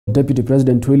Deputy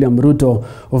President William Ruto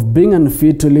of being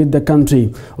unfit to lead the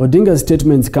country. Odinga's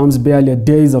statement comes barely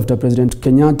days after President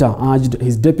Kenyatta urged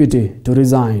his deputy to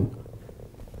resign.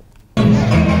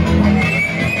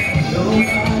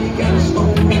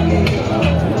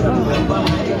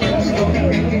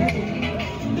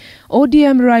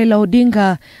 ODM Raila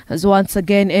Odinga has once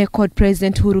again echoed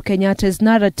President Uhuru Kenyatta's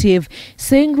narrative,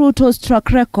 saying Ruto's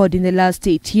track record in the last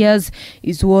 8 years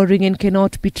is worrying and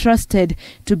cannot be trusted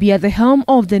to be at the helm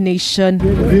of the nation.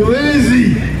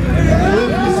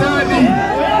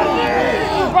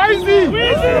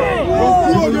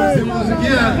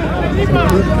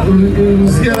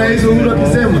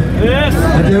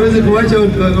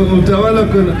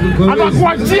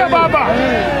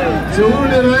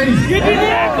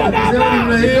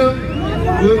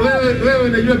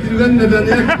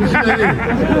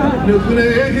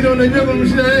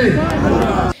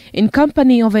 In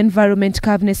company of Environment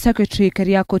Cabinet Secretary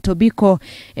Kariako Tobiko,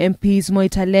 MPs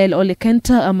Moitalel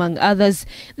Olekenta, among others,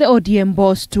 the ODM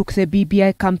boss took the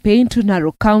BBI campaign to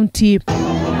Narok County.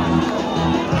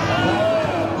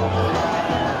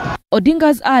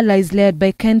 Odinga's allies, led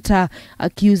by Kenta,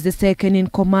 accused the second in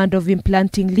command of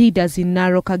implanting leaders in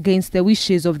Narok against the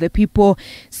wishes of the people,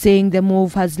 saying the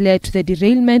move has led to the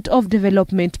derailment of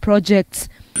development projects.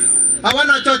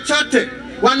 Hawana chochote,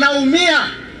 wanaumia.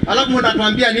 Alafu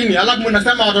mnatuambia nini? Alafu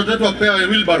mnasema watoto wetu wapewe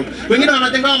wheelbarrow. Wengine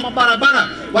wanajenga mabarabara,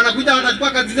 wanakuja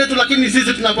wanachukua kazi zetu, lakini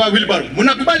sisi tunapewa wheelbarrow.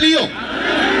 Mnakubali hiyo?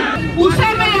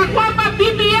 Useme ya kwamba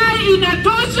BBI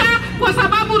inatosha kwa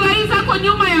sababu rais ako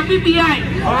nyuma ya BBI.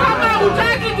 Kama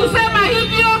hutaki kusema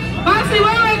hivyo, basi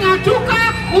wewe ng'atuka,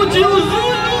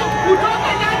 ujiuzulu,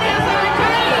 utoke ndani ya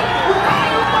serikali, ukae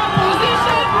huko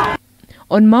opposition.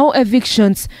 On Mau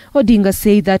evictions, Odinga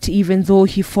said that even though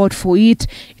he fought for it,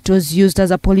 it was used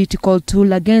as a political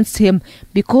tool against him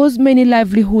because many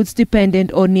livelihoods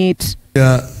depended on it.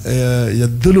 Ya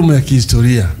dhuluma ya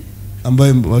kihistoria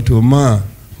ambayo watu wa Maa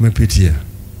wamepitia.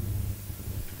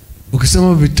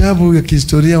 Ukisoma vitabu ya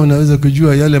kihistoria unaweza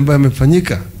kujua yale ambayo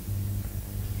yamefanyika.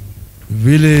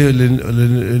 Vile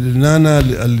Nana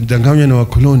alidanganywa na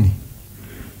wakoloni.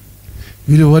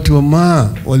 Vile watu wa Maa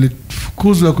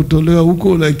walifukuzwa kutolewa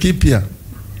huko Laikipia,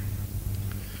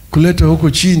 kuletwa huko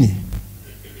chini.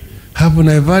 Hapo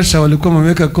Naivasha walikuwa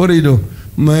wameweka corridor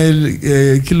maili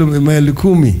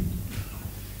 10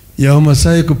 ya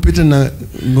Wamasai kupita na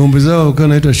ngombe zao wakawa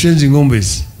wanaitwa shenzi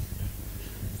ngombes,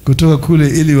 kutoka kule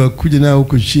ili wakuje nao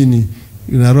huko chini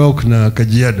Narok na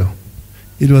Kajiado,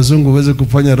 ili wazungu waweze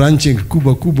kufanya ranching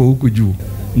kubwa huko juu.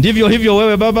 Ndivyo hivyo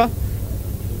wewe baba,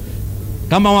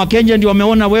 kama Wakenya ndio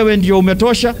wameona wewe ndio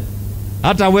umetosha,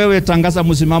 hata wewe tangaza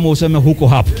msimamo useme huko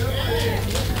hapo,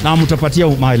 na mtapatia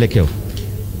maelekeo.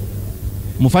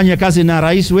 Mfanye kazi na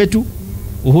rais wetu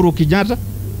Uhuru Kenyatta,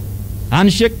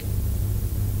 handshake.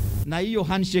 Na hiyo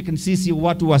handshake sisi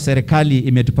watu wa serikali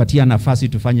imetupatia nafasi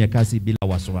tufanye kazi bila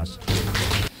wasiwasi.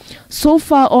 So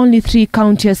far, only 3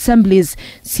 county assemblies,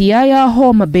 Siaya,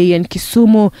 Homa Bay and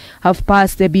Kisumu, have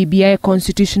passed the BBI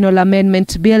constitutional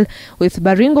amendment bill, with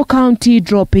Baringo County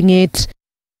dropping it.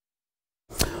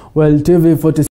 Well, TV 46